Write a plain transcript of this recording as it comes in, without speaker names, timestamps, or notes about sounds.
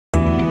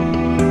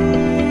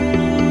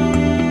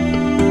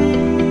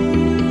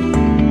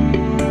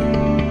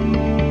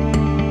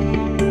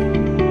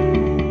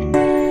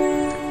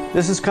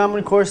This is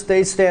Common Core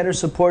State Standard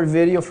Support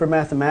video for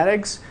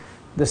mathematics.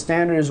 The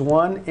standard is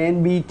 1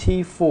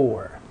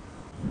 NBT4.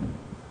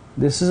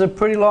 This is a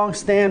pretty long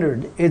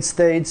standard. It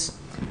states,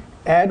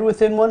 add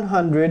within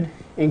 100,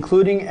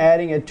 including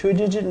adding a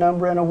 2-digit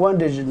number and a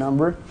 1-digit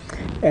number,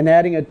 and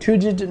adding a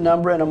 2-digit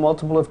number and a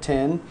multiple of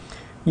 10,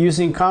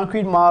 using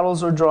concrete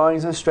models or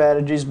drawings and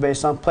strategies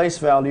based on place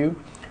value,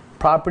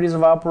 properties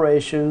of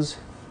operations,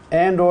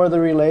 and/or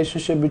the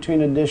relationship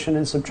between addition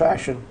and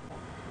subtraction.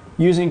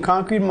 Using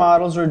concrete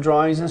models or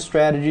drawings and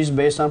strategies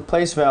based on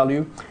place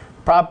value,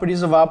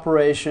 properties of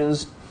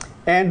operations,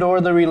 and/or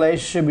the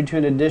relationship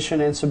between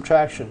addition and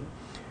subtraction.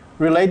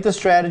 Relate the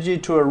strategy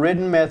to a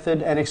written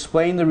method and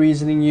explain the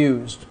reasoning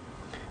used.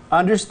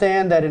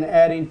 Understand that in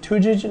adding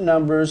 2-digit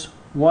numbers,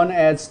 one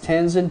adds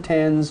tens and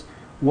tens,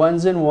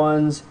 ones and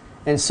ones,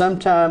 and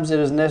sometimes it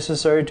is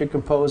necessary to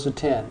compose a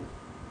 10.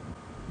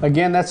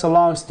 Again, that's a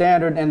long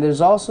standard, and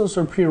there's also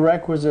some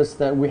prerequisites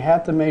that we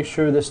have to make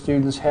sure the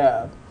students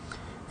have.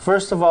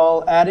 First of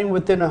all, adding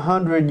within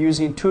 100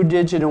 using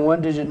 2-digit and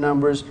 1-digit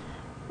numbers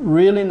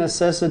really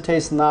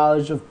necessitates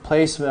knowledge of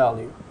place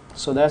value.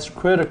 So that's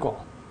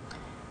critical.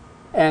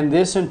 And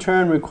this in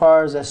turn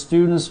requires that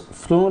students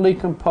fluently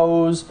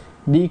compose,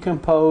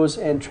 decompose,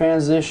 and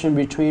transition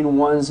between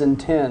ones and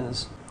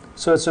tens.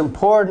 So it's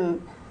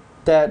important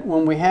that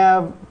when we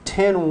have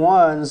 10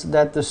 ones,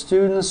 that the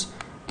students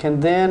can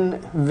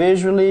then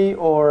visually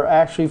or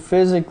actually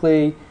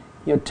physically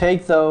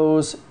take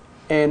those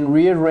and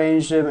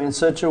rearrange them in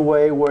such a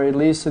way where it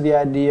leads to the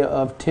idea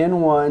of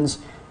 10 ones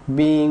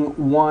being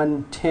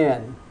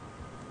 110.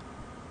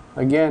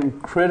 Again,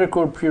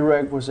 critical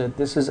prerequisite.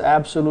 This is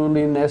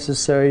absolutely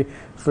necessary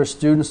for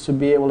students to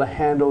be able to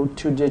handle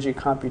 2-digit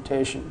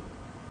computation.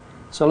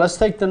 So let's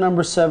take the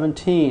number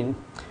 17.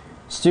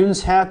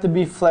 Students have to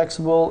be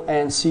flexible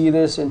and see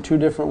this in two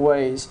different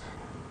ways.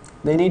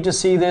 They need to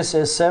see this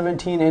as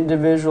 17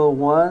 individual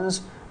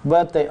ones,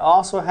 but they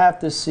also have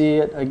to see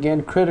it,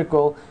 again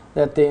critical,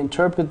 that they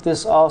interpret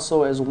this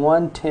also as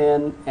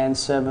 110 and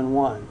 7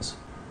 ones.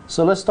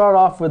 So let's start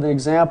off with an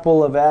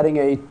example of adding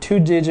a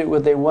 2-digit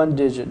with a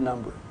 1-digit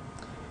number.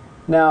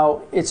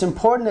 Now, it's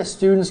important that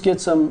students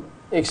get some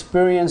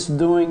experience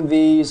doing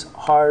these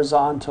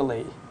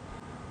horizontally.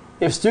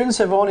 If students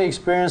have only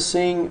experienced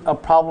seeing a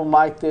problem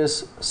like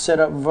this set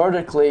up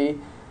vertically,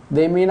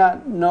 they may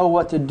not know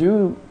what to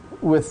do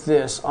with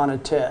this on a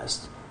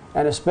test.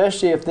 And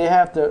especially if they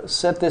have to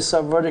set this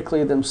up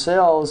vertically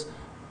themselves,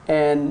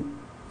 and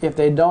if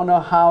they don't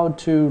know how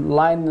to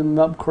line them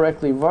up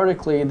correctly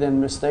vertically, then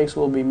mistakes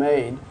will be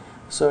made.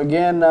 So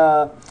again,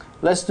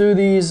 let's do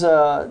these,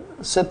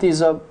 set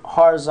these up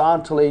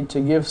horizontally to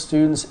give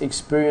students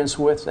experience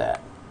with that.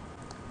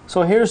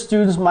 So here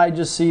students might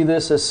just see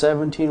this as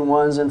 17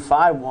 ones and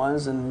 5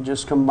 ones and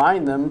just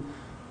combine them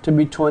to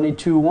be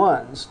 22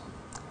 ones.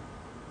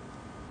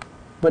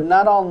 But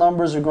not all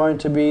numbers are going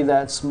to be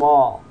that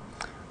small.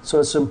 So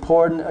it's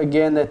important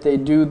again that they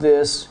do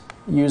this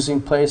using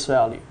place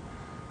value.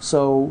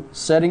 So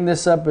setting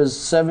this up as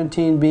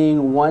 17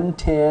 being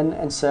 110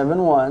 and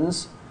 7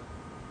 ones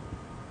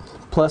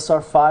plus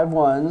our 5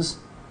 ones,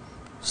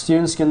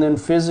 students can then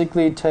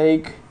physically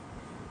take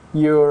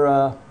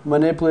your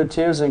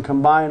manipulatives and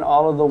combine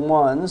all of the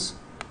ones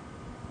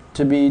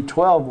to be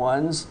 12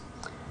 ones.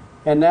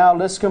 And now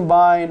let's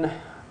combine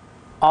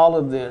all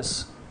of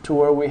this to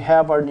where we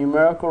have our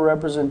numerical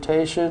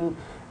representation,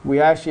 we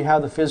actually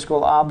have the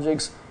physical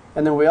objects,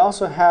 and then we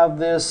also have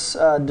this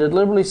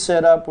deliberately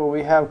set up where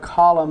we have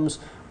columns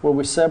where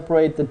we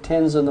separate the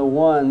tens and the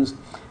ones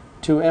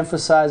to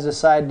emphasize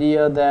this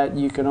idea that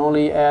you can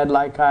only add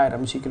like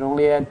items. You can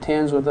only add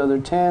tens with other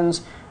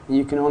tens, and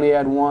you can only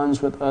add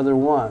ones with other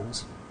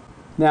ones.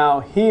 Now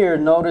here,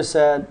 notice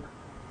that,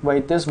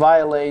 wait, this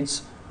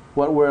violates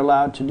what we're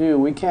allowed to do.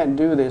 We can't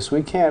do this.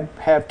 We can't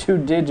have 2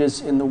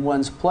 digits in the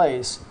ones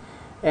place.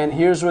 And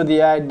here's where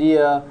the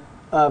idea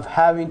of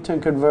having to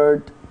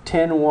convert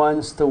 10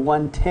 ones to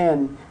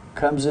 110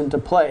 comes into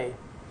play.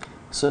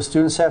 So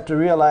students have to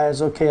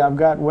realize, okay, I've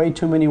got way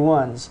too many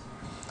ones.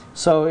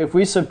 So if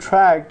we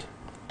subtract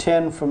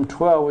 10 from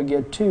 12, we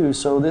get 2.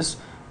 So this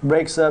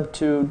breaks up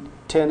to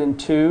 10 and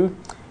 2.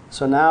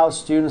 So now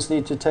students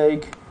need to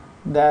take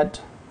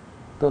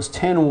those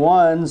 10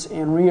 ones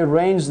and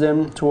rearrange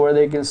them to where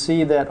they can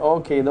see that,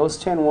 okay, those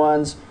 10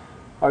 ones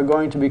are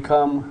going to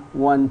become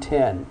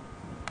 110.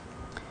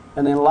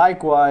 And then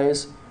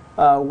likewise,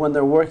 when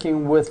they're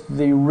working with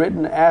the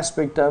written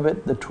aspect of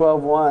it, the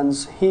 12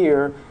 ones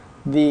here,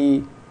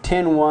 the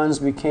 10 ones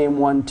became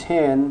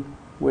 110,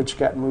 which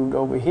got moved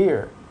over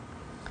here.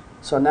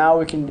 So now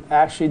we can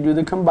actually do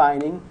the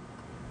combining,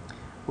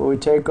 where we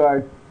take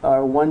our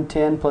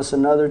 110 plus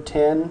another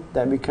 10,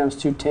 that becomes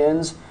 2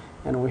 tens,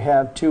 and we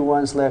have 2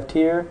 ones left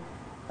here.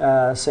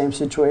 Same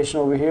situation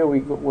over here, we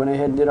went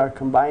ahead and did our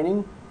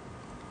combining.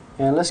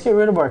 And let's get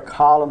rid of our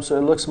column so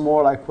it looks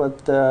more like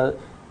what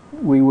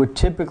we would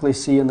typically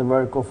see in the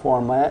vertical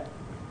format.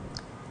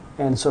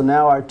 And so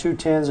now our 2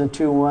 tens and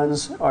 2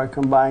 ones are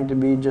combined to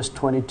be just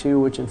 22,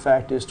 which in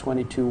fact is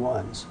 22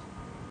 ones.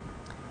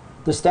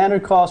 The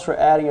standard calls for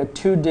adding a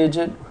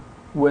 2-digit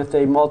with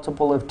a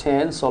multiple of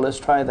 10, so let's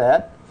try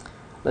that.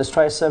 Let's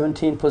try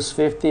 17 plus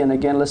 50, and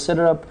again, let's set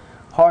it up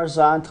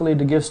horizontally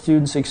to give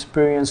students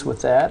experience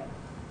with that.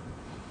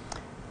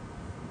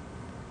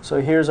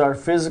 So here's our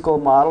physical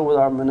model with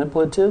our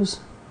manipulatives.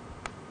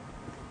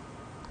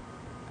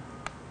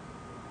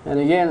 And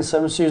again,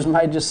 some students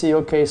might just see,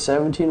 okay,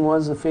 17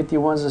 ones and 50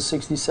 ones and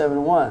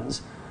 67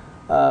 ones.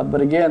 But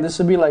again, this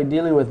would be like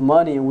dealing with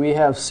money, and we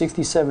have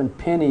 67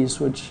 pennies,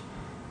 which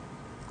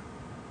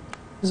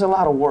is a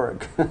lot of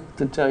work,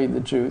 to tell you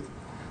the truth.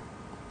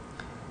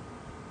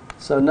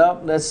 So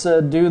nope, let's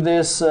do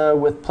this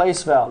with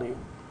place value.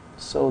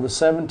 So the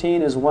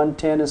 17 is 1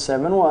 10 and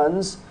 7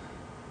 ones,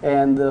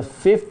 and the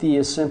 50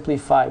 is simply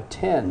 5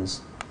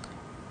 tens.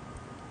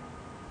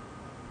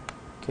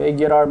 Okay,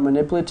 get our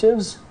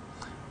manipulatives.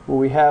 Well,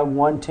 we have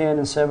 1 10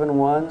 and 7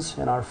 ones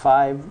and our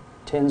 5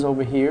 tens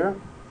over here.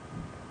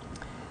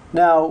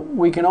 Now,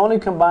 we can only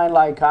combine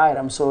like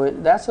items, so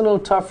that's a little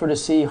tougher to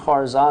see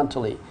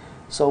horizontally.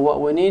 So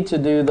what we need to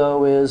do,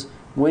 though, is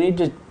we need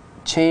to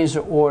change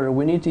the order.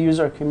 We need to use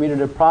our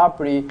commutative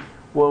property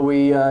where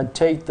we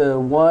take the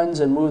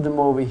ones and move them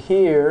over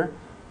here,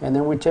 and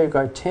then we take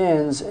our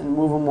tens and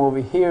move them over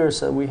here,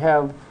 so we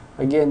have,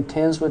 again,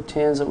 tens with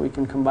tens that we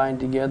can combine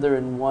together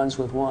and ones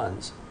with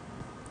ones.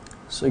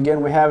 So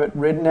again, we have it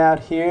written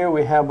out here.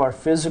 We have our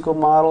physical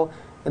model,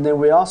 and then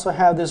we also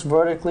have this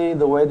vertically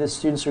the way that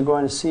students are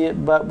going to see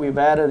it, but we've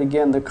added,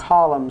 again, the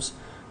columns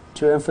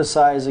to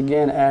emphasize,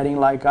 again, adding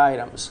like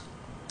items.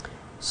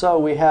 So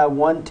we have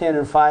 1 10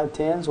 and 5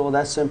 tens. Well,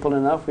 that's simple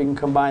enough. We can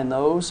combine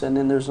those, and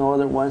then there's no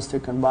other ones to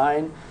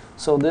combine.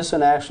 So this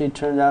one actually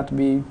turned out to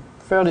be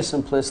fairly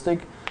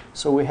simplistic.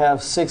 So we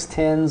have 6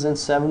 tens and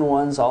 7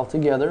 ones all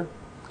together,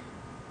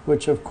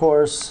 which of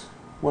course,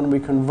 when we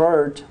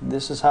convert,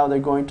 this is how they're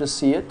going to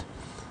see it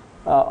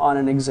on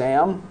an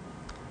exam.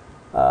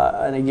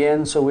 And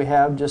again, so we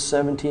have just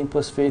 17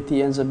 plus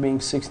 50 ends up being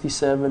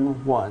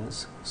 67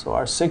 ones. So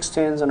our 6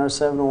 tens and our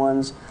 7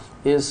 ones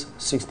is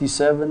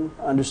 67,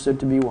 understood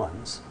to be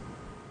ones.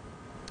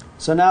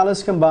 So now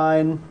let's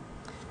combine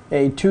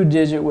a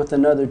 2-digit with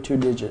another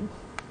 2-digit.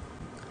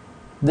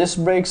 This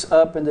breaks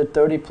up into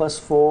 30 plus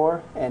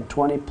 4 and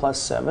 20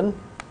 plus 7,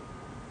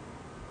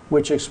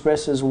 which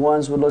expresses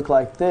ones would look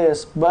like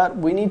this, but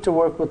we need to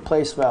work with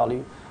place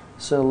value.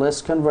 So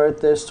let's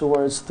convert this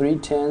towards 3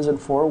 tens and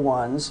 4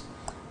 ones.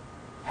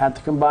 Have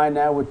to combine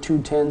that with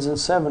 2 tens and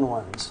 7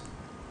 ones.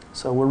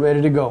 So we're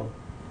ready to go.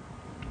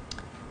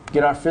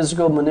 Get our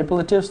physical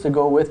manipulatives to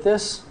go with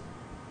this.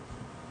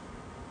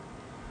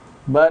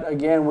 But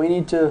again, we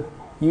need to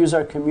use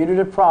our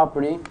commutative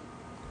property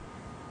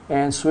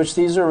and switch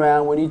these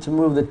around. We need to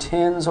move the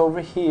tens over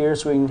here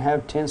so we can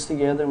have tens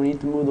together. We need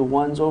to move the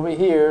ones over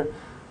here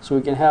so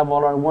we can have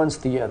all our ones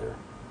together.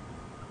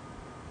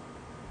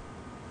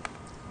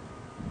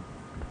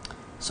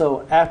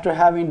 So after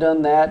having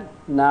done that,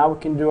 now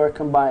we can do our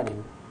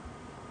combining.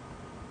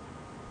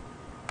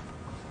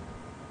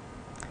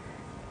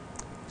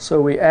 So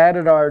we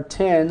added our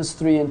tens,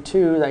 3 and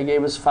 2, that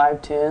gave us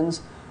 5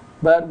 tens,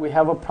 but we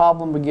have a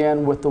problem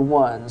again with the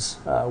ones.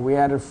 We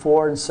added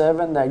 4 and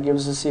 7, that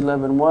gives us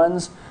 11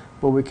 ones,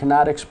 but we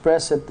cannot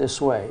express it this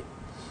way.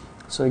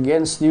 So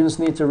again, students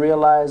need to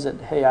realize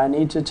that, hey, I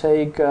need to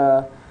take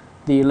the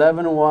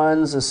 11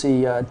 ones. Let's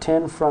see,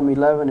 10 from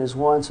 11 is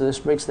 1, so this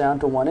breaks down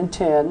to 1 and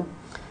 10.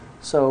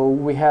 So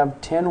we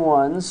have 10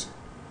 ones,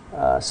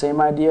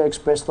 same idea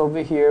expressed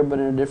over here, but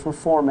in a different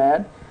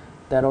format.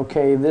 That,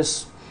 okay,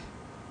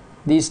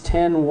 these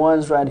 10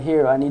 ones right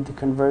here, I need to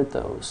convert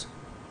those.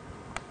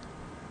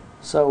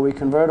 So we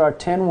convert our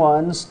 10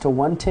 ones to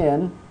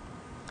 110,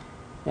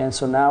 and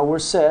so now we're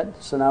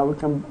set. So now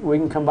we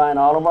can combine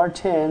all of our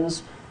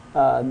tens,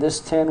 this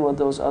 10 with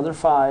those other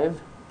 5,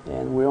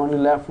 and we're only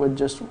left with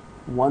just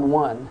 1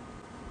 1.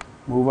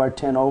 Move our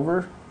 10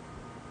 over,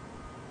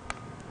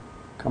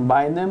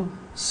 combine them,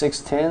 6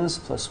 tens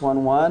plus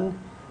 1 1.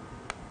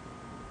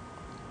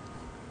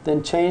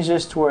 Then change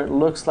this to where it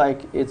looks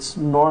like it's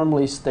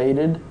normally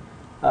stated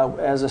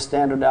as a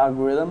standard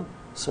algorithm.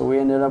 So we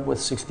ended up with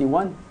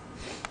 61.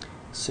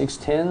 6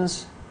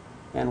 tens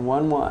and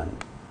 1 1.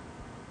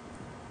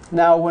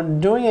 Now when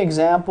doing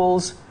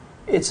examples,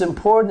 it's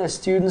important that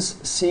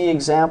students see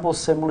examples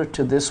similar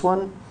to this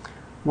one,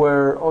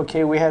 where,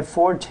 okay, we had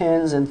 4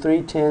 tens and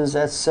 3 tens,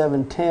 that's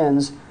 7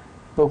 tens,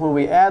 but when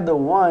we add the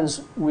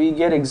ones, we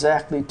get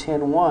exactly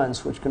 10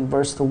 ones, which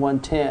converts to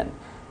 110.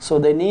 So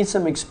they need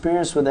some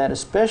experience with that,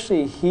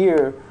 especially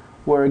here,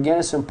 where again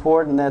it's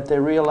important that they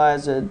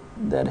realize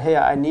that hey,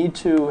 I need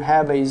to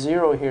have a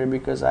 0 here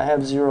because I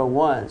have 0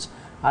 ones.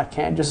 I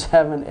can't just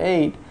have an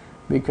 8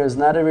 because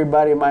not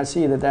everybody might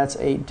see that that's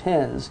 8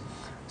 tens.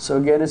 So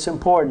again, it's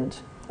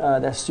important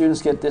that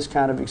students get this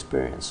kind of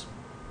experience.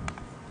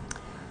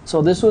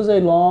 So this was a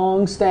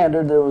long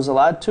standard. There was a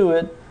lot to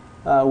it.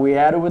 We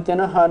added within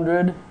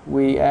 100.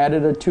 We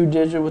added a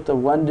 2-digit with a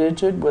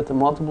 1-digit, with a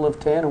multiple of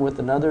 10, and with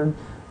another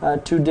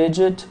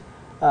 2-digit.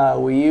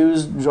 We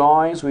used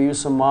drawings, we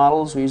used some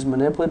models, we used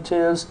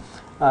manipulatives,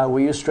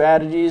 we used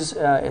strategies,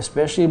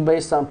 especially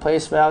based on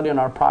place value and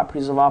our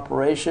properties of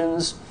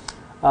operations.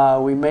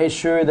 We made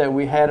sure that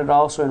we had it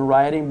also in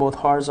writing, both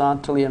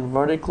horizontally and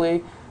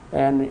vertically.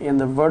 And in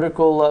the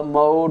vertical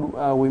mode,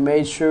 we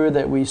made sure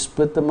that we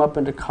split them up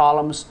into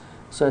columns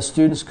so that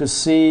students could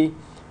see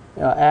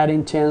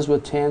adding 10s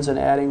with 10s and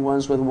adding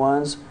 1s with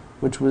 1s,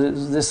 which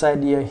was this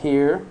idea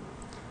here,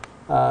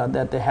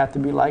 that they have to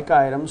be like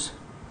items.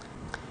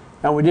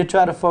 And we did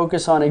try to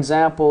focus on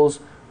examples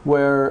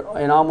where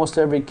in almost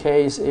every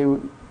case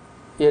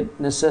it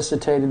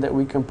necessitated that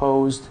we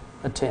composed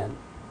a 10.